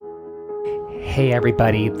Hey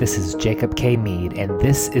everybody, this is Jacob K. Mead, and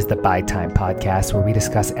this is the Buy Time Podcast, where we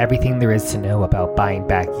discuss everything there is to know about buying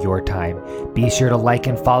back your time. Be sure to like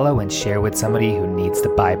and follow and share with somebody who needs to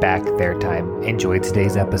buy back their time. Enjoy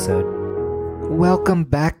today's episode. Welcome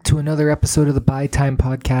back to another episode of the Buy Time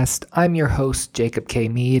Podcast. I'm your host, Jacob K.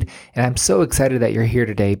 Mead, and I'm so excited that you're here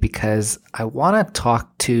today because I want to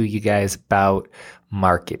talk to you guys about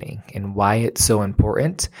marketing and why it's so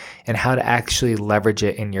important and how to actually leverage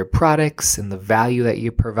it in your products and the value that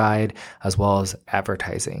you provide, as well as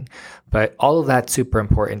advertising. But all of that's super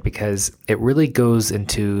important because it really goes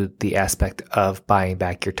into the aspect of buying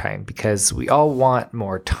back your time, because we all want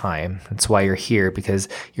more time. That's why you're here, because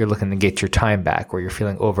you're looking to get your time back, or you're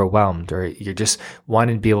feeling overwhelmed, or you're just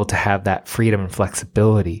wanting to be able to have that freedom and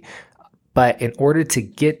flexibility. But in order to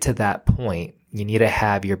get to that point, you need to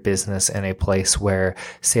have your business in a place where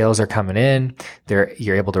sales are coming in.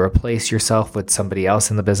 You're able to replace yourself with somebody else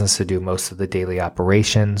in the business to do most of the daily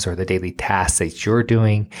operations or the daily tasks that you're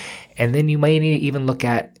doing. And then you might need to even look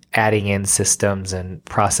at adding in systems and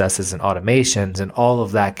processes and automations, and all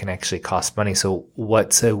of that can actually cost money. So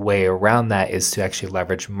what's a way around that is to actually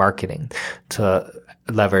leverage marketing, to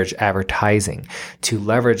leverage advertising, to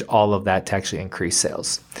leverage all of that to actually increase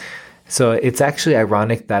sales. So it's actually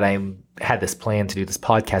ironic that I had this plan to do this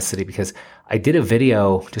podcast today, because I did a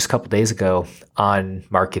video just a couple days ago on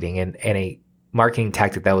marketing and a marketing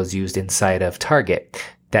tactic that was used inside of Target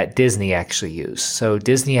that Disney actually used. So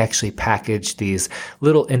Disney actually packaged these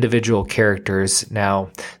little individual characters. Now,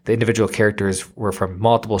 the individual characters were from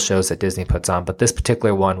multiple shows that Disney puts on, but this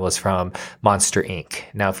particular one was from Monster Inc.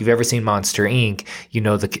 Now, if you've ever seen Monster Inc., you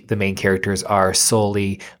know the main characters are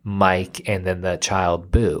Sully, Mike, and then the child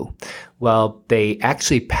Boo. Well, they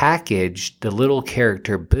actually packaged the little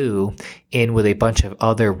character Boo in with a bunch of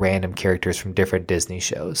other random characters from different Disney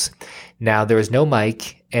shows. Now, there was no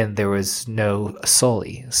Mike and there was no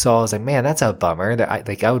Sully. So I was like, man, that's a bummer.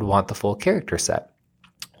 I would want the full character set.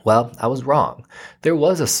 Well, I was wrong. There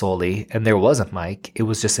was a Sully and there was a Mike. It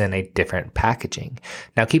was just in a different packaging.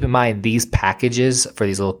 Now, keep in mind, these packages for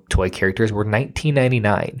these little toy characters were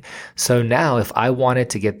 $19.99. So now if I wanted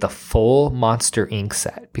to get the full Monster Inc.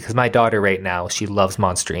 set, because my daughter right now, she loves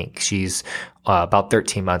Monster Inc. She's about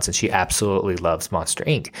 13 months and she absolutely loves Monster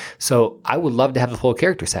Inc. So I would love to have a full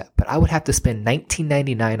character set, but I would have to spend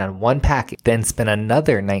 $19.99 on one package, then spend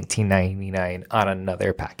another $19.99 on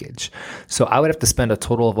another package. So I would have to spend a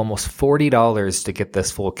total of almost $40 to get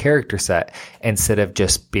this full character set, instead of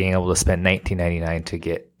just being able to spend $19.99 to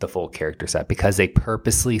get the full character set, because they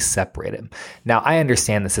purposely separate them. Now, I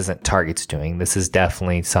understand this isn't Target's doing. This is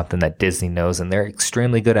definitely something that Disney knows, and they're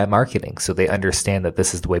extremely good at marketing. So they understand that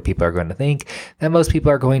this is the way people are going to think, that most people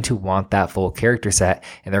are going to want that full character set,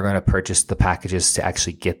 and they're going to purchase the packages to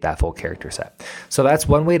actually get that full character set. So that's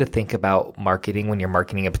one way to think about marketing when you're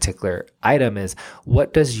marketing a particular item, is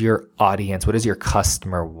what does your audience, what does your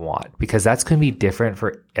customer want? Because that's going to be different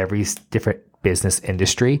for every different business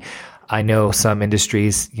industry. I know some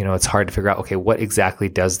industries, it's hard to figure out, okay, what exactly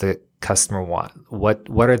does the customer want?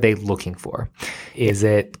 What are they looking for? Is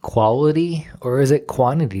it quality or is it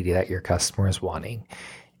quantity that your customer is wanting?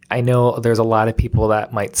 I know there's a lot of people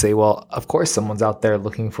that might say, well, of course someone's out there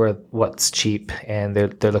looking for what's cheap and they're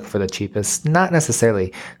looking for the cheapest. Not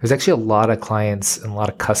necessarily. There's actually a lot of clients and a lot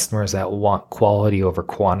of customers that want quality over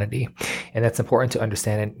quantity. And that's important to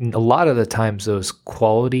understand. And a lot of the times those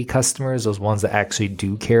quality customers, those ones that actually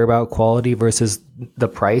do care about quality versus the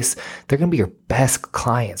price, they're going to be your best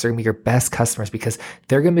clients. They're going to be your best customers, because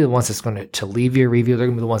they're going to be the ones that's going to leave you a review. They're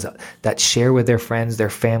going to be the ones that share with their friends, their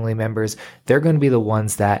family members. They're going to be the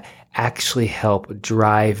ones that actually help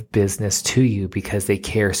drive business to you because they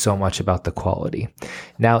care so much about the quality.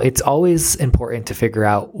 Now, it's always important to figure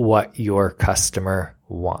out what your customer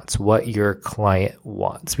wants, what your client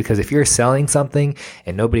wants, because if you're selling something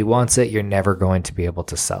and nobody wants it, you're never going to be able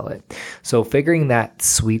to sell it. So figuring that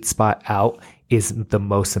sweet spot out is the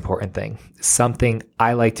most important thing. Something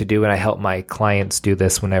I like to do, and I help my clients do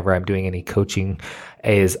this whenever I'm doing any coaching,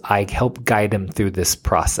 is I help guide them through this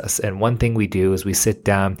process. And one thing we do is we sit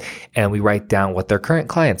down and we write down what their current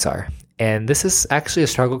clients are. And this is actually a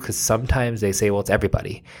struggle, because sometimes they say, well, it's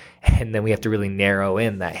everybody. And then we have to really narrow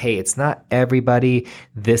in that, hey, it's not everybody.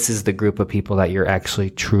 This is the group of people that you're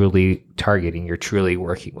actually truly targeting, you're truly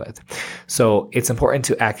working with. So it's important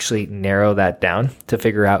to actually narrow that down to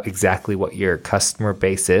figure out exactly what your customer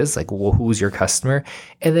base is, like, well, who's your customer?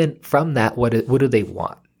 And then from that, what do they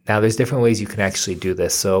want? Now, there's different ways you can actually do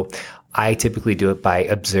this. So I typically do it by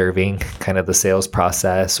observing kind of the sales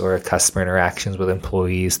process or customer interactions with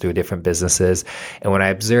employees through different businesses. And when I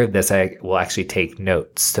observe this, I will actually take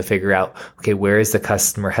notes to figure out, okay, where is the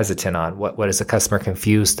customer hesitant on? What is the customer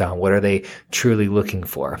confused on? What are they truly looking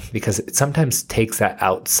for? Because it sometimes takes that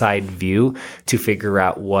outside view to figure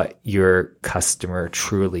out what your customer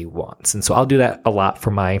truly wants. And so I'll do that a lot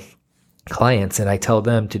for my clients, and I tell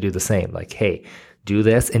them to do the same. Like, hey, do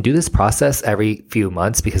this and do this process every few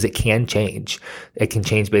months, because it can change. It can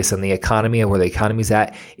change based on the economy and where the economy's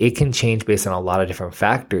at. It can change based on a lot of different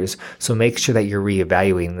factors. So make sure that you're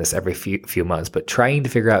reevaluating this every few months. But trying to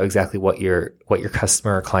figure out exactly what your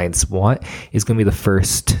customer or clients want is going to be the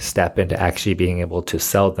first step into actually being able to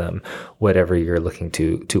sell them whatever you're looking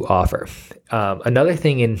to offer. Another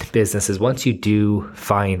thing in business is once you do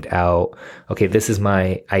find out, okay, this is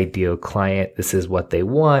my ideal client, this is what they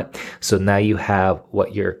want. So now you have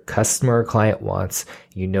what your customer or client wants,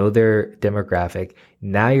 you know their demographic.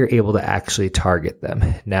 Now you're able to actually target them.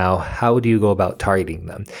 Now, how do you go about targeting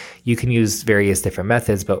them? You can use various different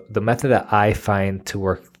methods, but the method that I find to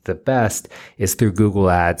work the best is through Google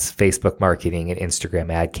Ads, Facebook marketing, and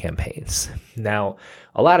Instagram ad campaigns. Now,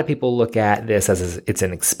 a lot of people look at this as it's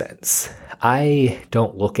an expense. I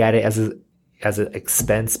don't look at it as an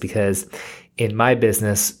expense, because in my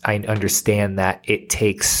business, I understand that it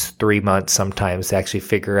takes 3 months sometimes to actually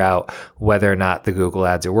figure out whether or not the Google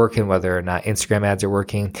ads are working, whether or not Instagram ads are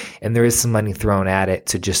working. And there is some money thrown at it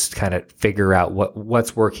to just kind of figure out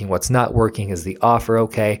what's working, what's not working. Is the offer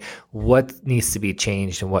okay? What needs to be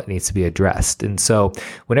changed and what needs to be addressed? And so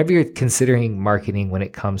whenever you're considering marketing when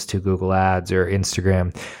it comes to Google ads or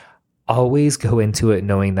Instagram, always go into it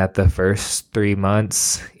knowing that the first 3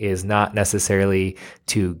 months is not necessarily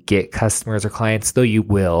to get customers or clients, though you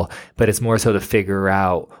will, but it's more so to figure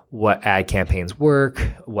out what ad campaigns work,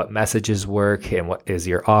 what messages work, and what is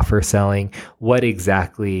your offer selling, what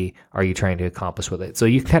exactly are you trying to accomplish with it. So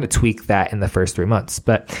you can kind of tweak that in the first 3 months.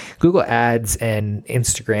 But Google ads and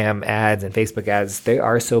Instagram ads and Facebook ads, they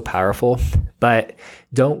are so powerful, but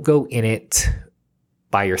don't go in it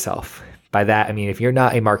by yourself. By that, I mean, if you're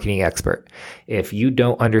not a marketing expert, if you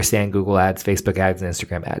don't understand Google ads, Facebook ads, and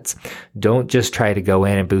Instagram ads, don't just try to go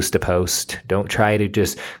in and boost a post. Don't try to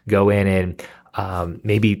just go in and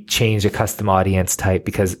maybe change a custom audience type,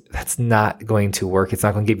 because that's not going to work. It's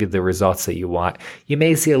not going to give you the results that you want. You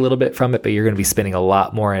may see a little bit from it, but you're going to be spending a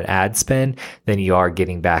lot more in ad spend than you are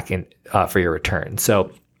getting back in for your return.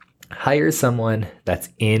 So hire someone that's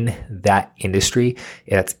in that industry,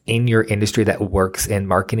 that's in your industry, that works in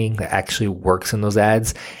marketing, that actually works in those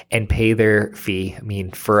ads, and pay their fee. I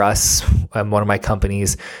mean, for us, one of my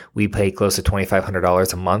companies, we pay close to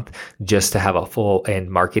 $2,500 a month just to have a full end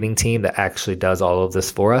marketing team that actually does all of this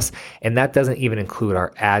for us. And that doesn't even include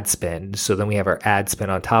our ad spend. So then we have our ad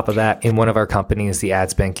spend on top of that. In one of our companies, the ad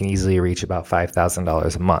spend can easily reach about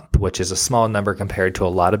 $5,000 a month, which is a small number compared to a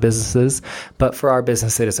lot of businesses. But for our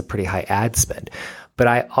business, it is a pretty high ad spend. But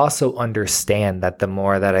I also understand that the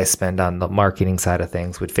more that I spend on the marketing side of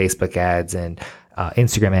things with Facebook ads and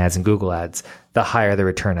Instagram ads and Google ads, the higher the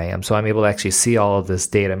return I am. So I'm able to actually see all of this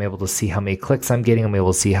data. I'm able to see how many clicks I'm getting. I'm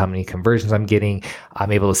able to see how many conversions I'm getting.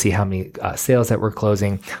 I'm able to see how many sales that we're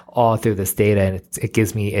closing all through this data. And it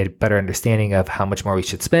gives me a better understanding of how much more we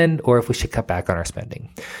should spend or if we should cut back on our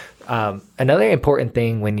spending. Another important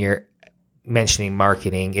thing when you're mentioning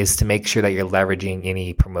marketing is to make sure that you're leveraging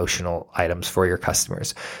any promotional items for your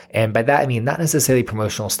customers. And by that, I mean, not necessarily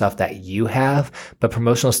promotional stuff that you have, but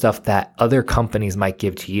promotional stuff that other companies might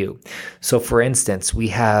give to you. So for instance, we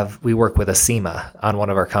work with Acima on one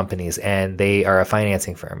of our companies, and they are a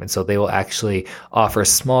financing firm. And so they will actually offer a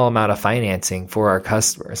small amount of financing for our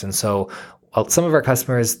customers. And so some of our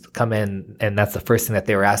customers come in, and that's the first thing that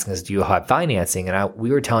they were asking is, do you have financing? And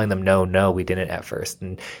we were telling them, no, we didn't at first.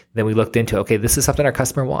 And then we looked into, okay, this is something our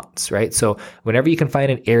customer wants, right? So whenever you can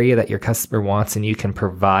find an area that your customer wants and you can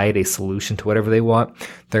provide a solution to whatever they want,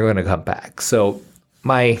 they're going to come back. So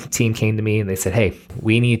my team came to me and they said, hey,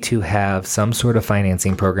 we need to have some sort of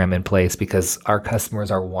financing program in place because our customers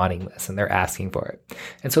are wanting this and they're asking for it.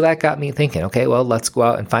 And so that got me thinking, okay, well, let's go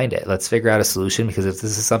out and find it. Let's figure out a solution, because if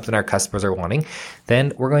this is something our customers are wanting,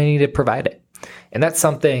 then we're going to need to provide it. And that's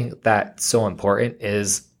something that's so important,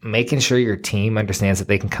 is making sure your team understands that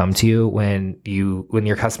they can come to you when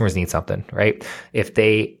your customers need something, right? If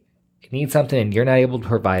they need something and you're not able to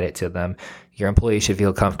provide it to them, your employees should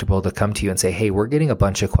feel comfortable to come to you and say, hey, we're getting a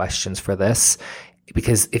bunch of questions for this.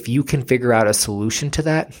 Because if you can figure out a solution to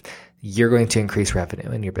that, you're going to increase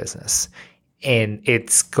revenue in your business. and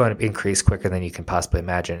it's going to increase quicker than you can possibly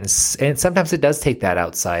imagine. And sometimes it does take that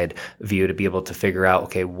outside view to be able to figure out,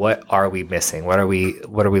 okay, what are we missing? What are we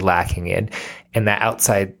lacking in? And that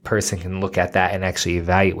outside person can look at that and actually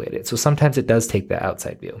evaluate it. So sometimes it does take that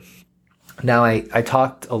outside view. Now, I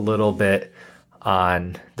talked a little bit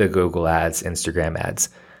on the Google ads, Instagram ads.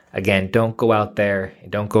 Again, don't go out there,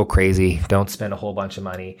 don't go crazy, don't spend a whole bunch of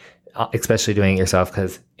money, especially doing it yourself,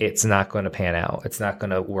 because it's not going to pan out. It's not going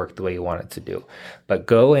to work the way you want it to do. But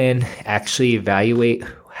go in, actually evaluate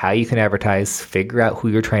how you can advertise, figure out who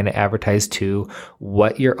you're trying to advertise to,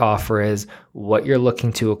 what your offer is, what you're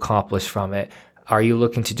looking to accomplish from it. Are you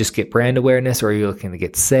looking to just get brand awareness, or are you looking to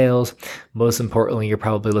get sales? Most importantly, you're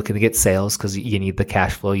probably looking to get sales because you need the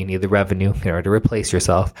cash flow, you need the revenue in order to replace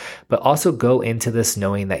yourself. But also go into this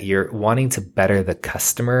knowing that you're wanting to better the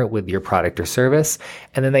customer with your product or service,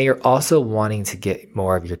 and then that you're also wanting to get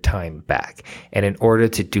more of your time back. And in order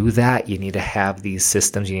to do that, you need to have these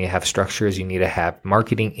systems, you need to have structures, you need to have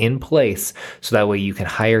marketing in place so that way you can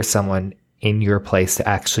hire someone in your place to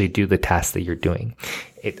actually do the task that you're doing.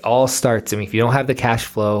 It all starts, if you don't have the cash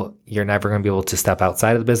flow, you're never going to be able to step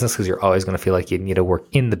outside of the business because you're always going to feel like you need to work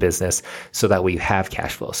in the business so that way you have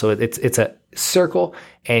cash flow. So it's a circle,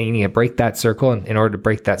 and you need to break that circle. And in order to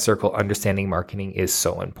break that circle, understanding marketing is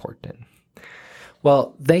so important.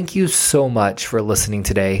 Well, thank you so much for listening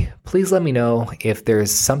today. Please let me know if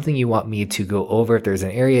there's something you want me to go over, if there's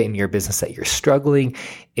an area in your business that you're struggling.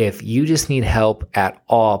 If you just need help at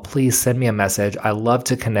all, please send me a message. I love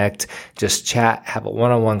to connect, just chat, have a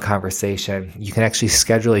one-on-one conversation. You can actually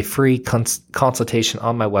schedule a free consultation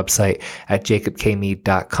on my website at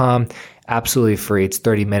jacobkmead.com. Absolutely free. It's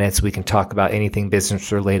 30 minutes. We can talk about anything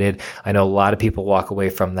business related. I know a lot of people walk away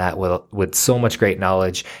from that with so much great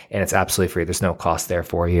knowledge, and it's absolutely free. There's no cost there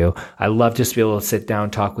for you. I love just to be able to sit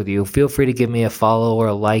down, talk with you. Feel free to give me a follow or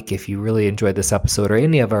a like if you really enjoyed this episode or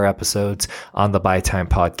any of our episodes on the Buy Time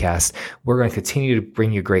podcast. We're going to continue to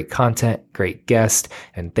bring you great content, great guests,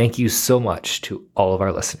 and thank you so much to all of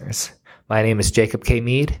our listeners. My name is Jacob K.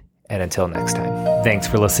 Mead. And until next time. Thanks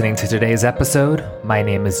for listening to today's episode. My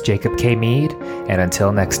name is Jacob K. Mead, and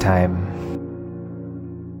until next time.